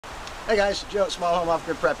Hey guys, Joe, Small Home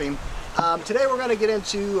Off-Grid Prepping. Today we're going to get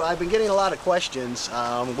into, I've been getting a lot of questions.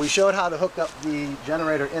 We showed how to hook up the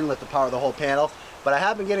generator inlet to power the whole panel, but I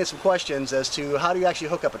have been getting some questions as to how do you actually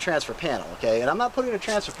hook up a transfer panel, okay? And I'm not putting a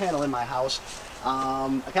transfer panel in my house.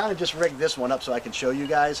 I kind of just rigged this one up so I can show you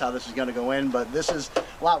guys how this is going to go in, but this is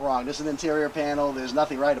a lot wrong. This is an interior panel. There's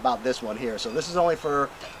nothing right about this one here. So this is only for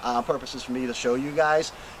purposes for me to show you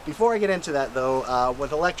guys. Before I get into that though,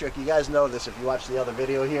 with electric, you guys know this if you watch the other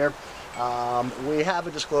video here. We have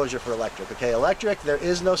a disclosure for electric, okay? Electric, there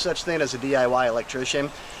is no such thing as a DIY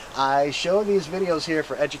electrician. I show these videos here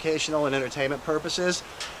for educational and entertainment purposes.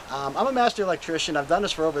 I'm a master electrician. I've done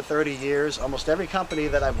this for over 30 years. Almost every company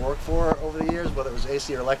that I've worked for over the years, whether it was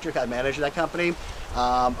AC or electric, I managed that company.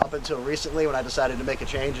 Up until recently when I decided to make a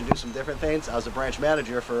change and do some different things, I was a branch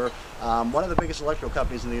manager for one of the biggest electrical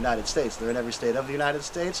companies in the United States. They're in every state of the United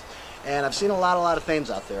States. And I've seen a lot of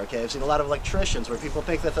things out there, okay? I've seen a lot of electricians where people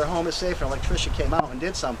think that their home is safe and an electrician came out and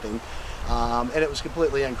did something. And it was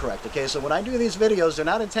completely incorrect, okay? So when I do these videos, they're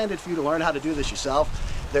not intended for you to learn how to do this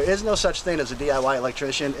yourself. There is no such thing as a DIY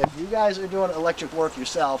electrician. If you guys are doing electric work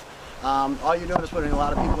yourself, all you're doing is putting a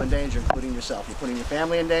lot of people in danger, including yourself. You're putting your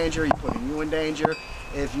family in danger, you're putting you in danger.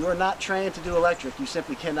 If you are not trained to do electric, you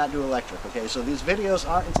simply cannot do electric, okay? So these videos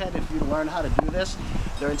aren't intended for you to learn how to do this.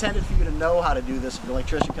 They're intended for you to know how to do this. If an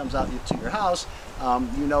electrician comes out to your house,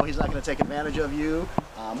 you know he's not going to take advantage of you.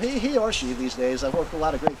 He or she these days, I've worked with a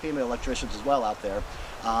lot of great female electricians as well out there.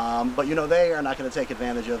 But you know they are not going to take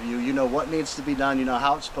advantage of you. You know what needs to be done, you know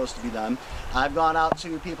how it's supposed to be done. I've gone out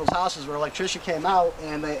to people's houses where an electrician came out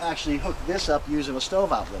and they actually hooked this up using a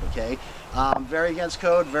stove outlet, okay? Very against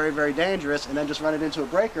code, very dangerous, and then just run it into a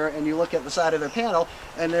breaker and you look at the side of their panel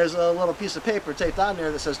and there's a little piece of paper taped on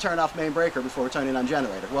there that says turn off main breaker before turning on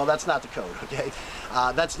generator. Well, that's not the code, okay?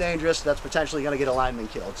 That's dangerous. That's potentially going to get a lineman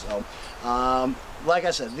killed. So like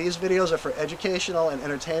I said, these videos are for educational and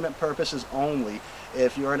entertainment purposes only.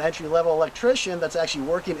 If you're an entry-level electrician that's actually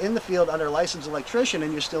working in the field under a licensed electrician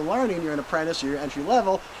and you're still learning, you're an apprentice or you're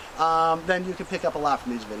entry-level, then you can pick up a lot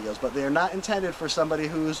from these videos. But they're not intended for somebody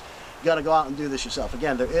who's got to go out and do this yourself.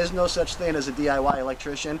 Again, there is no such thing as a DIY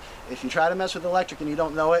electrician. If you try to mess with electric and you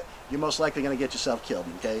don't know it, you're most likely going to get yourself killed,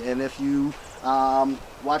 okay? And if you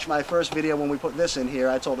watch my first video when we put this in here,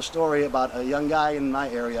 I told a story about a young guy in my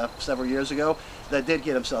area several years ago that did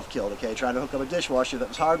get himself killed, okay, trying to hook up a dishwasher that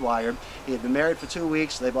was hardwired. He had been married for 2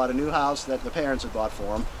 weeks. They bought a new house that the parents had bought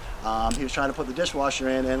for him. He was trying to put the dishwasher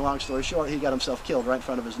in, and long story short, he got himself killed right in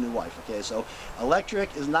front of his new wife, okay? So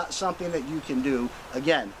electric is not something that you can do.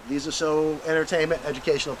 Again, these are so entertainment,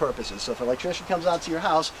 educational purposes. So if an electrician comes out to your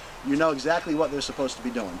house, you know exactly what they're supposed to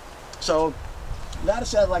be doing. So that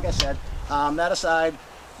aside, like I said, that aside,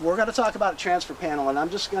 we're going to talk about a transfer panel, and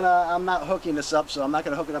I'm not hooking this up, so I'm not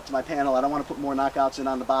going to hook it up to my panel. I don't want to put more knockouts in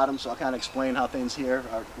on the bottom, so I'll kind of explain how things here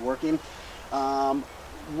are working.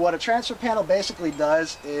 What a transfer panel basically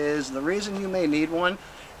does is, the reason you may need one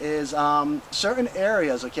is certain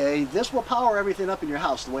areas, okay? This will power everything up in your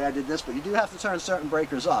house the way I did this, but you do have to turn certain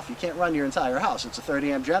breakers off. You can't run your entire house. It's a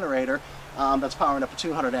 30 amp generator that's powering up a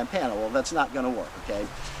 200 amp panel. Well, that's not going to work, okay?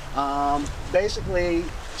 Basically,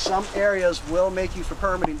 some areas will make you, for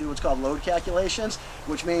permitting, do what's called load calculations,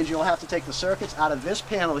 which means you'll have to take the circuits out of this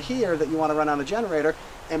panel here that you want to run on the generator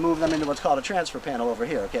and move them into what's called a transfer panel over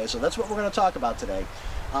here, okay? So that's what we're going to talk about today.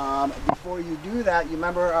 Before you do that, you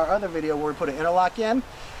remember our other video where we put an interlock in?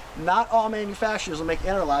 Not all manufacturers will make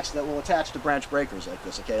interlocks that will attach to branch breakers like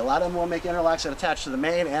this, okay? A lot of them will make interlocks that attach to the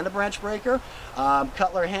main and the branch breaker.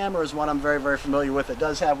 Cutler Hammer is one I'm very familiar with. It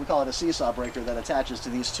does have, we call it a seesaw breaker that attaches to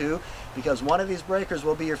these two, because one of these breakers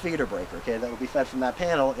will be your feeder breaker, okay? That will be fed from that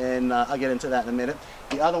panel, and I'll get into that in a minute.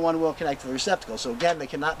 The other one will connect to the receptacle. So again, they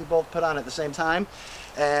cannot be both put on at the same time.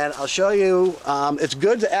 And I'll show you, it's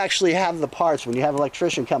good to actually have the parts when you have an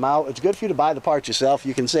electrician come out. It's good for you to buy the parts yourself.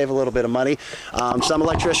 You can save a little bit of money. Some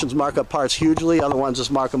electricians mark up parts hugely, other ones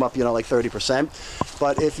just mark them up, you know, like 30%.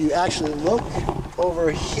 But if you actually look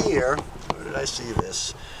over here, where did I see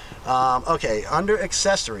this? Okay, under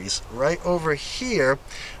accessories, right over here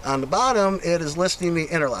on the bottom, it is listing the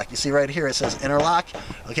interlock. You see right here it says interlock.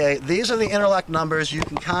 Okay, these are the interlock numbers. You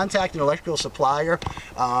can contact an electrical supplier.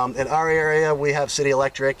 In our area, we have City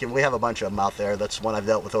Electric, and we have a bunch of them out there. That's one I've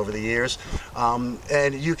dealt with over the years.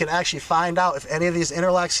 And you can actually find out if any of these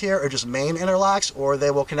interlocks here are just main interlocks, or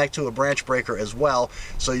they will connect to a branch breaker as well.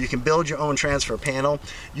 So you can build your own transfer panel.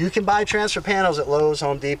 You can buy transfer panels at Lowe's,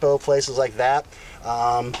 Home Depot, places like that.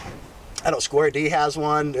 I know Square D has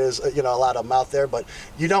one. There's a lot of them out there, but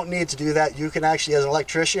you don't need to do that. You can actually, as an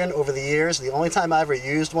electrician, over the years, the only time I ever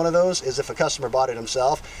used one of those is if a customer bought it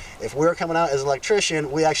himself. If we're coming out as an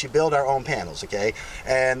electrician, we actually build our own panels, okay?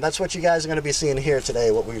 And that's what you guys are going to be seeing here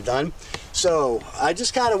today, what we've done. So I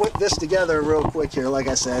just kind of whipped this together real quick here. Like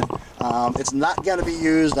I said, it's not going to be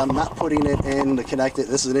used. I'm not putting it in to connect it.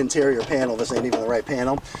 This is an interior panel. This ain't even the right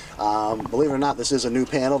panel. Believe it or not, this is a new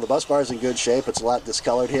panel. The bus bar is in good shape. It's a lot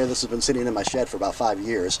discolored here. This has been sitting in my shed for about 5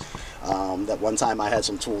 years. That one time I had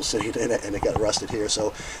some tools sitting in it and it got rusted here.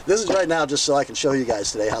 So this is right now just so I can show you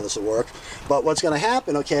guys today how this will work. But what's going to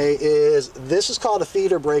happen, okay, is this is called a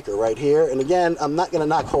feeder breaker right here. And again, I'm not going to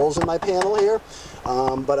knock holes in my panel here,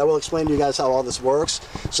 but I will explain to you guys how all this works.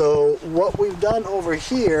 So what we've done over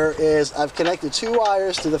here is I've connected 2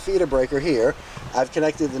 wires to the feeder breaker here. I've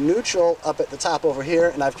connected the neutral up at the top over here,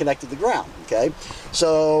 and I've connected the ground, okay?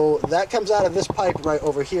 So that comes out of this pipe right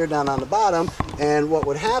over here down on the bottom, and what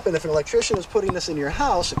would happen if an electrician is putting this in your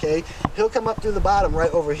house, okay, he'll come up through the bottom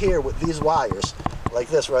right over here with these wires, like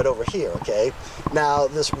this right over here, okay? Now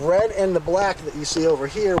this red and the black that you see over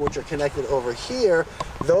here, which are connected over here,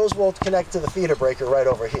 those will connect to the feeder breaker right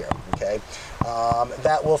over here, okay?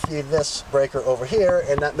 That will feed this breaker over here,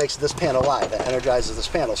 and that makes this panel live. That energizes this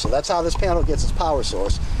panel. So that's how this panel gets its power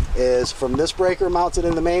source, is from this breaker mounted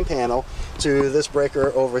in the main panel to this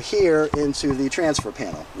breaker over here into the transfer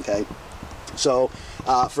panel, okay? So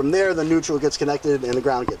from there, the neutral gets connected and the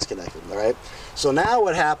ground gets connected, all right? So now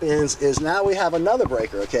what happens is now we have another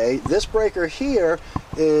breaker, okay? This breaker here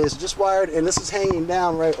is just wired, and this is hanging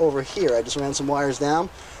down right over here. I just ran some wires down.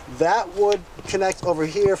 That would connect over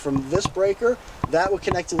here from this breaker. That would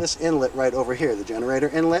connect to this inlet right over here, the generator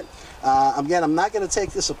inlet. Again, I'm not going to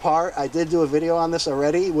take this apart. I did do a video on this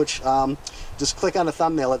already, which just click on the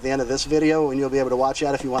thumbnail at the end of this video and you'll be able to watch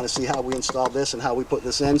that if you want to see how we installed this and how we put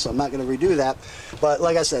this in. So I'm not going to redo that. But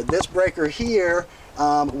like I said, this breaker here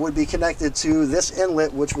would be connected to this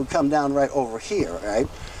inlet, which would come down right over here, right?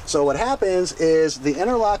 So what happens is the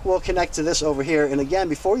interlock will connect to this over here, and again,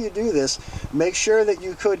 before you do this, make sure that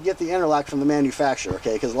you could get the interlock from the manufacturer,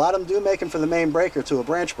 okay? Because a lot of them do make them for the main breaker to a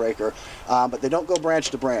branch breaker, but they don't go branch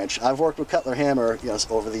to branch. I've worked with Cutler Hammer,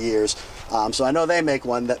 over the years, so I know they make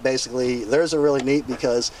one that basically, theirs are really neat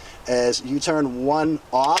because as you turn one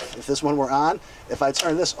off, if this one were on, if I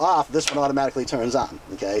turn this off, this one automatically turns on,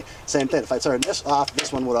 okay? Same thing, if I turn this off,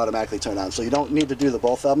 this one would automatically turn on, so you don't need to do the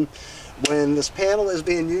both of them. When this panel is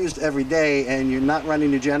being used every day and you're not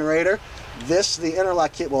running your generator, the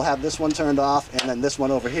interlock kit will have this one turned off, and then this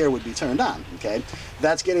one over here would be turned on, okay?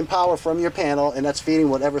 That's getting power from your panel, and that's feeding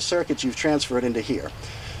whatever circuits you've transferred into here.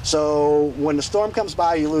 So when the storm comes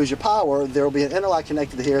by, you lose your power, there will be an interlock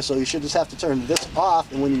connected to here, so you should just have to turn this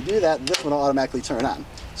off, and when you do that, this one will automatically turn on.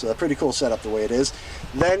 So a pretty cool setup the way it is.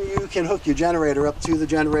 Then you can hook your generator up to the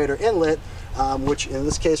generator inlet, which in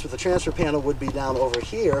this case with the transfer panel would be down over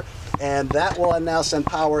here, and that will now send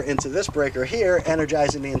power into this breaker here,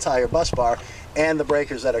 energizing the entire bus bar and the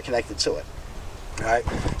breakers that are connected to it. Alright,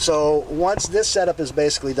 so once this setup is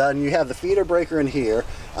basically done, you have the feeder breaker in here.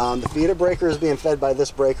 The feeder breaker is being fed by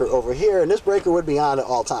this breaker over here, and this breaker would be on at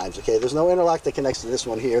all times, okay? There's no interlock that connects to this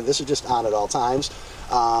one here. This is just on at all times.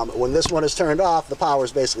 When this one is turned off, the power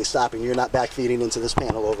is basically stopping. You're not back feeding into this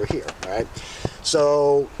panel over here, alright?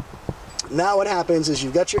 So now what happens is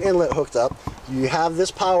you've got your inlet hooked up, you have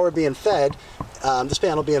this power being fed, this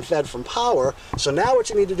panel being fed from power. So now what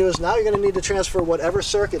you need to do is now you're going to need to transfer whatever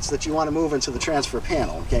circuits that you want to move into the transfer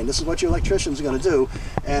panel. Okay, and this is what your electrician's going to do.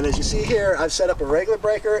 And as you see here, I've set up a regular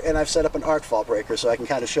breaker and I've set up an arc fault breaker, so I can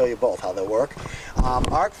kind of show you both how they work.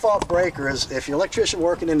 Arc fault breakers, if you're an electrician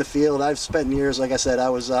working in the field, I've spent years, like I said, I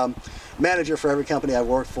was manager for every company I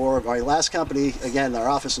worked for. My last company, again, our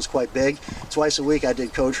office is quite big. Twice a week I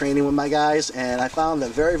did code training with my guys, and I found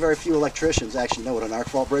that very, very few electricians actually know what an arc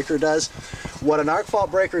fault breaker does. What an arc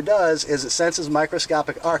fault breaker does is it senses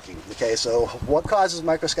microscopic arcing. Okay, so what causes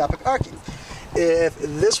microscopic arcing? If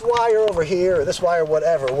this wire over here, or this wire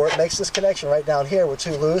whatever, where it makes this connection right down here were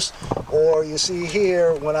too loose, or you see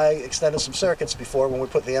here when I extended some circuits before when we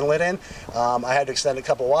put the inlet in, I had to extend a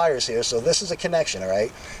couple wires here, so this is a connection, all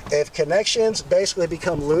right? If connections basically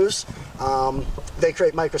become loose, they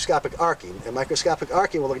create microscopic arcing, and microscopic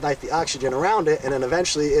arcing will ignite the oxygen around it, and then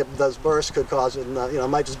eventually it does burst, could cause, it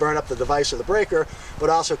might just burn up the device or the breaker, but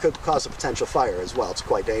also could cause a potential fire as well. It's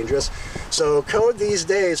quite dangerous. So code these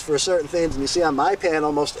days for certain things, and you see on my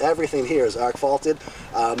panel, most everything here is arc faulted.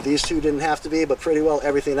 These two didn't have to be, but pretty well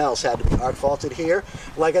everything else had to be arc faulted here.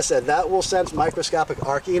 Like I said, that will sense microscopic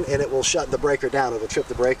arcing, and it will shut the breaker down. It will trip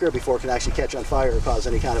the breaker before it can actually catch on fire or cause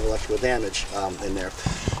any kind of electrical damage in there.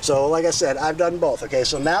 So like I said, I've done both, okay?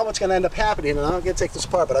 So now what's gonna end up happening, and I'm not gonna take this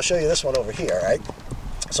apart, but I'll show you this one over here, right?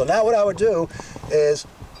 So now what I would do is,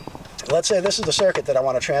 let's say this is the circuit that I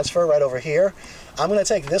want to transfer right over here. I'm going to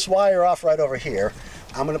take this wire off right over here.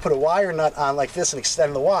 I'm going to put a wire nut on like this and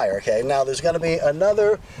extend the wire, okay? Now there's going to be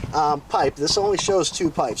another pipe. This only shows 2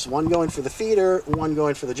 pipes, one going for the feeder, one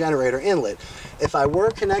going for the generator inlet. If I were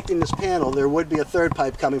connecting this panel, there would be a 3rd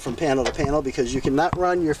pipe coming from panel to panel, because you cannot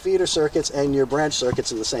run your feeder circuits and your branch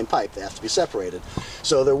circuits in the same pipe. They have to be separated.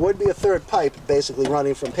 So there would be a 3rd pipe basically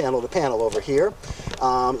running from panel to panel over here.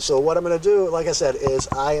 So what I'm going to do, like I said, is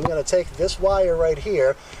I am going to take this wire right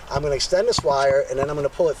here, I'm going to extend this wire, and then I'm going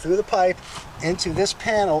to pull it through the pipe into this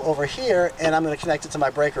panel over here, and I'm going to connect it to my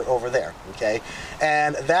breaker over there, okay?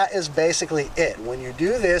 And that is basically it. When you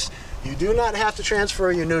do this, you do not have to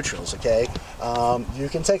transfer your neutrals, okay? You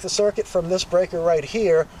can take the circuit from this breaker right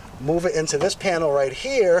here, move it into this panel right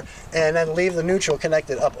here, and then leave the neutral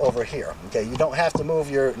connected up over here, okay? You don't have to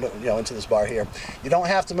move your, into this bar here. You don't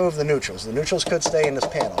have to move the neutrals. The neutrals could stay in this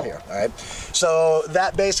panel here, all right? So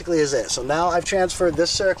that basically is it. So now I've transferred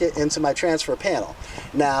this circuit into my transfer panel.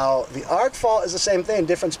 Now, the arc fault is the same thing.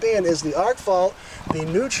 Difference being is the arc fault, the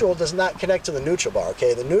neutral does not connect to the neutral bar,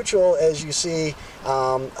 okay? The neutral, as you see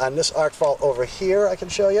on this arc fault over here, I can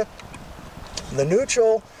show you, the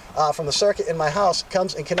neutral from the circuit in my house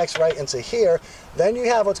comes and connects right into here. Then you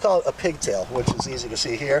have what's called a pigtail, which is easy to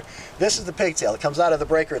see here. This is the pigtail. It comes out of the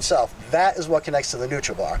breaker itself. That is what connects to the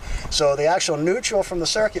neutral bar. So the actual neutral from the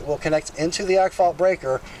circuit will connect into the arc fault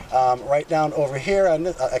breaker right down over here, on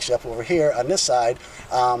this, actually up over here on this side.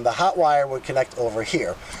 The hot wire would connect over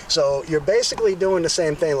here. So you're basically doing the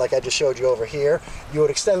same thing like I just showed you over here. You would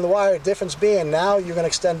extend the wire, difference being now you're going to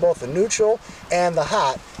extend both the neutral and the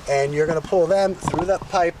hot, and you're going to pull them through that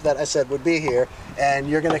pipe that I said would be here, and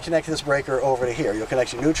you're going to connect this breaker over to here. You'll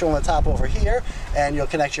connect your neutral on the top over here, and you'll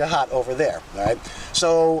connect your hot over there, all right?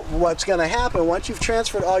 So what's going to happen, once you've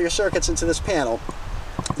transferred all your circuits into this panel,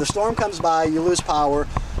 the storm comes by, you lose power,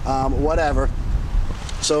 whatever.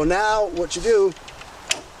 So now what you do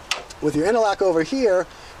with your interlock over here,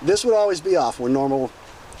 this would always be off when normal,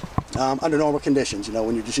 under normal conditions,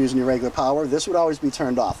 when you're just using your regular power. This would always be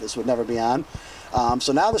turned off. This would never be on.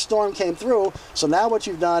 So now the storm came through, so now what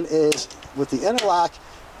you've done is, with the interlock,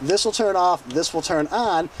 this will turn off, this will turn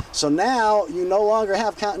on, so now you no longer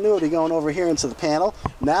have continuity going over here into the panel.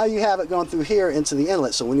 Now you have it going through here into the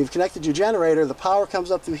inlet. So when you've connected your generator, the power comes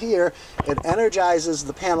up through here, it energizes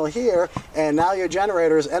the panel here, and now your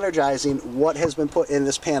generator is energizing what has been put in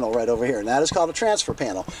this panel right over here, and that is called a transfer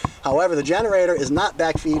panel. However, the generator is not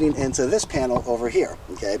backfeeding into this panel over here,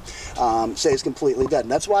 okay? Stays completely dead.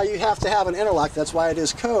 And that's why you have to have an interlock. That's why it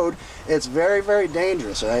is code. It's very, very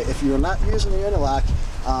dangerous, right? If you're not using the interlock,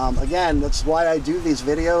 again, that's why I do these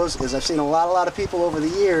videos, is I've seen a lot of people over the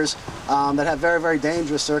years that have very, very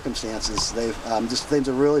dangerous circumstances. They've just, things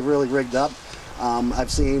are really, really rigged up.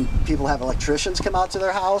 I've seen people have electricians come out to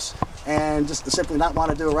their house and just simply not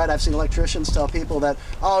want to do it right. I've seen electricians tell people that,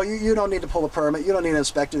 oh, you don't need to pull a permit, you don't need an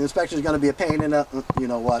inspector, the inspector is going to be a pain in the,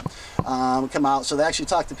 come out. So they actually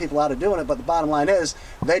talk to people out of doing it, but the bottom line is,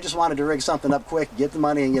 they just wanted to rig something up quick, get the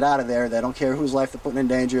money and get out of there. They don't care whose life they're putting in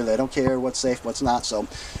danger, they don't care what's safe, what's not. So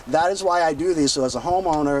that is why I do these, so as a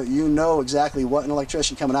homeowner, you know exactly what an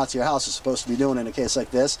electrician coming out to your house is supposed to be doing in a case like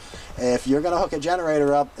this. If you're going to hook a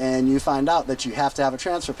generator up and you find out that you have to have a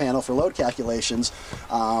transfer panel for load calculations,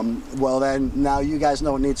 well then now you guys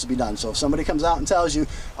know what needs to be done. So if somebody comes out and tells you,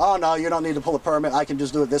 oh no, you don't need to pull a permit, I can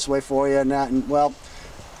just do it this way for you, and that, and well,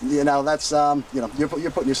 that's you're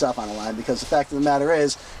putting yourself on the line, because the fact of the matter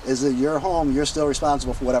is that your home, you're still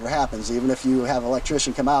responsible for whatever happens. Even if you have an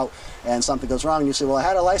electrician come out and something goes wrong and you say, well, I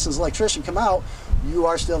had a licensed electrician come out, you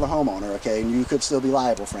are still the homeowner, okay, and you could still be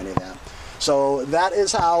liable for any of that. So that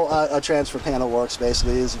is how a transfer panel works,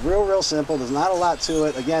 basically. It's real simple. There's not a lot to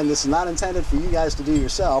it. Again, this is not intended for you guys to do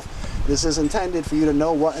yourself. This is intended for you to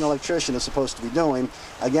know what an electrician is supposed to be doing.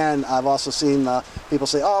 Again, I've also seen people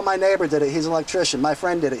say, oh, my neighbor did it, he's an electrician. My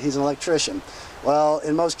friend did it, he's an electrician. Well,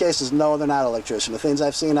 in most cases, no, they're not an electrician. The things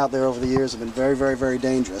I've seen out there over the years have been very, very, very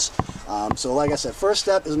dangerous. So like I said, first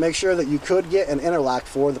step is make sure that you could get an interlock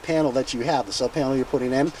for the panel that you have, the sub panel you're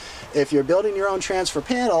putting in. If you're building your own transfer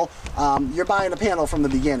panel, you're buying a panel from the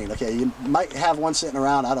beginning, okay? You might have one sitting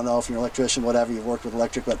around, I don't know if you're an electrician, whatever, you've worked with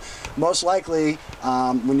electric, but most likely,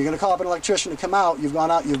 when you're gonna call up an electrician to come out, you've gone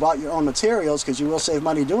out, you've bought your own materials, because you will save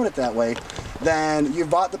money doing it that way. Then you've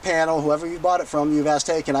bought the panel, whoever you bought it from, you've asked,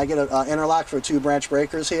 hey, can I get an interlock for 2 branch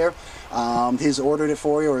breakers here? He's ordered it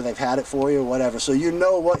for you, or they've had it for you, or whatever. So you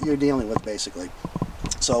know what you're dealing with, basically.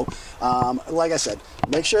 So, like I said,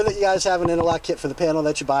 make sure that you guys have an interlock kit for the panel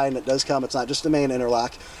that you buy, and it does come. It's not just the main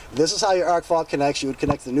interlock. This is how your arc fault connects. You would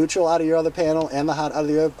connect the neutral out of your other panel and the hot out of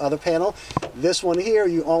the other panel. This one here,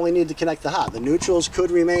 you only need to connect the hot. The neutrals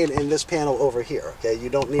could remain in this panel over here, okay? You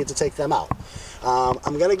don't need to take them out.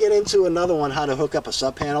 I'm going to get into another one, how to hook up a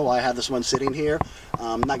sub panel, while I have this one sitting here.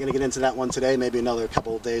 I'm not going to get into that one today. Maybe another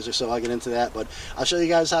couple of days or so I'll get into that. But I'll show you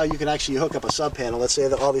guys how you can actually hook up a sub panel. Let's say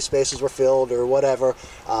that all these spaces were filled or whatever.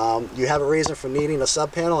 You have a reason for needing a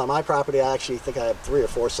sub panel. On my property, I actually think I have 3 or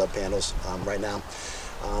 4 sub panels right now.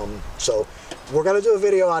 So we're going to do a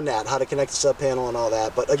video on that, how to connect the sub panel and all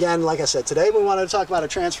that. But again, like I said, today we wanted to talk about a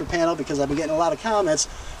transfer panel because I've been getting a lot of comments.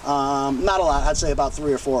 Not a lot, I'd say about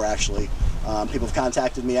 3 or 4 actually. People have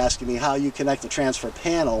contacted me asking me how you connect a transfer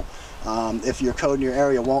panel if your code in your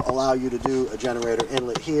area won't allow you to do a generator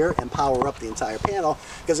inlet here and power up the entire panel.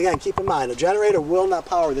 Because again, keep in mind, a generator will not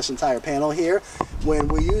power this entire panel here. When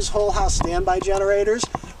we use whole house standby generators,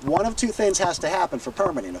 one of 2 things has to happen for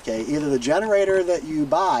permitting, okay? Either the generator that you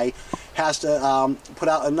buy has to put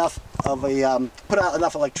out enough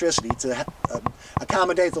electricity to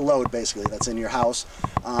accommodate the load, basically, that's in your house.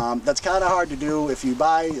 That's kind of hard to do. If you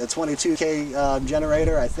buy a 22K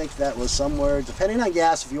generator, I think that was somewhere, depending on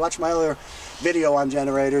gas. If you watch my other video on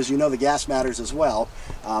generators, you know the gas matters as well.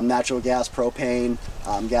 Natural gas, propane,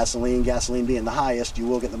 gasoline being the highest, you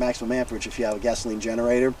will get the maximum amperage if you have a gasoline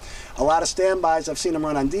generator. A lot of standbys, I've seen them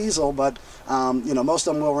run on diesel, but you know, most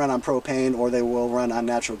of them will run on propane or they will run on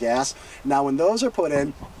natural gas. Now when those are put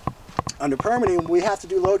in, under permitting, we have to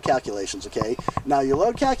do load calculations, okay? Now, your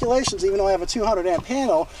load calculations, even though I have a 200 amp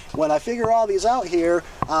panel, when I figure all these out here,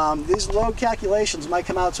 these load calculations might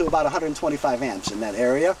come out to about 125 amps in that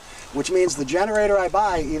area, which means the generator I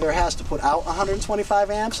buy either has to put out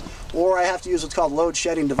 125 amps or I have to use what's called load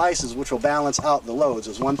shedding devices, which will balance out the loads.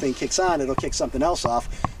 As one thing kicks on, it'll kick something else off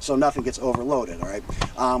so nothing gets overloaded, all right?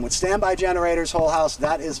 With standby generators, whole house,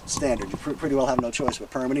 that is standard. You pretty well have no choice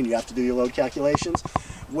with permitting. You have to do your load calculations.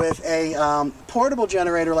 With a portable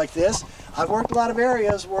generator like this, I've worked a lot of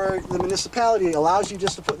areas where the municipality allows you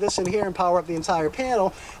just to put this in here and power up the entire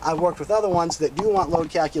panel. I've worked with other ones that do want load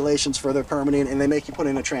calculations for their permitting, and they make you put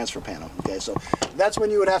in a transfer panel. Okay, so that's when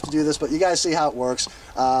you would have to do this, but you guys see how it works.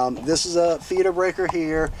 This is a feeder breaker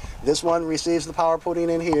here. This one receives the power putting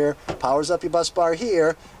in here, powers up your bus bar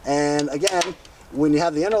here, and again, when you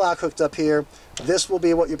have the interlock hooked up here, this will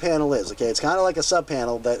be what your panel is, okay? It's kind of like a sub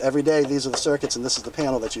panel that every day these are the circuits and this is the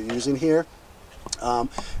panel that you're using here.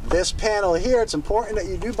 This panel here, it's important that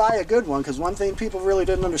you do buy a good one, because one thing people really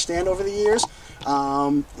didn't understand over the years,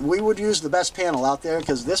 we would use the best panel out there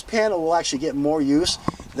because this panel will actually get more use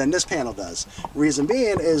than this panel does. Reason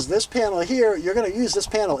being is this panel here, you're going to use this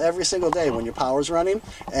panel every single day when your power's running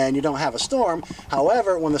and you don't have a storm.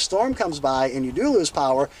 However, when the storm comes by and you do lose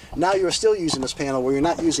power, now you're still using this panel where you're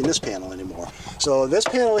not using this panel anymore. So this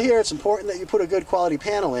panel here, it's important that you put a good quality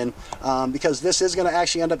panel in because this is going to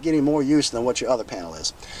actually end up getting more use than what your other panel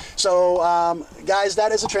is. So guys,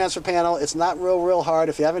 that is a transfer panel. It's not real hard.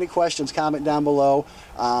 If you have any questions, comment down below.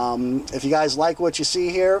 If you guys like what you see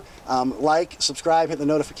here, like, subscribe, hit the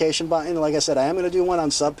notification button. Like I said, I am going to do one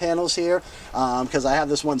on sub panels here because I have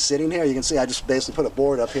this one sitting here. You can see I just basically put a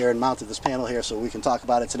board up here and mounted this panel here so we can talk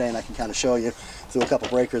about it today, and I can kind of show you through a couple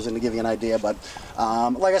breakers and to give you an idea. But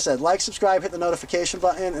like I said, like, subscribe, hit the notification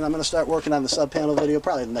button, and I'm going to start working on the sub panel video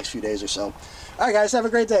probably in the next few days or so. All right, guys, have a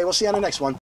great day. We'll see you on the next one.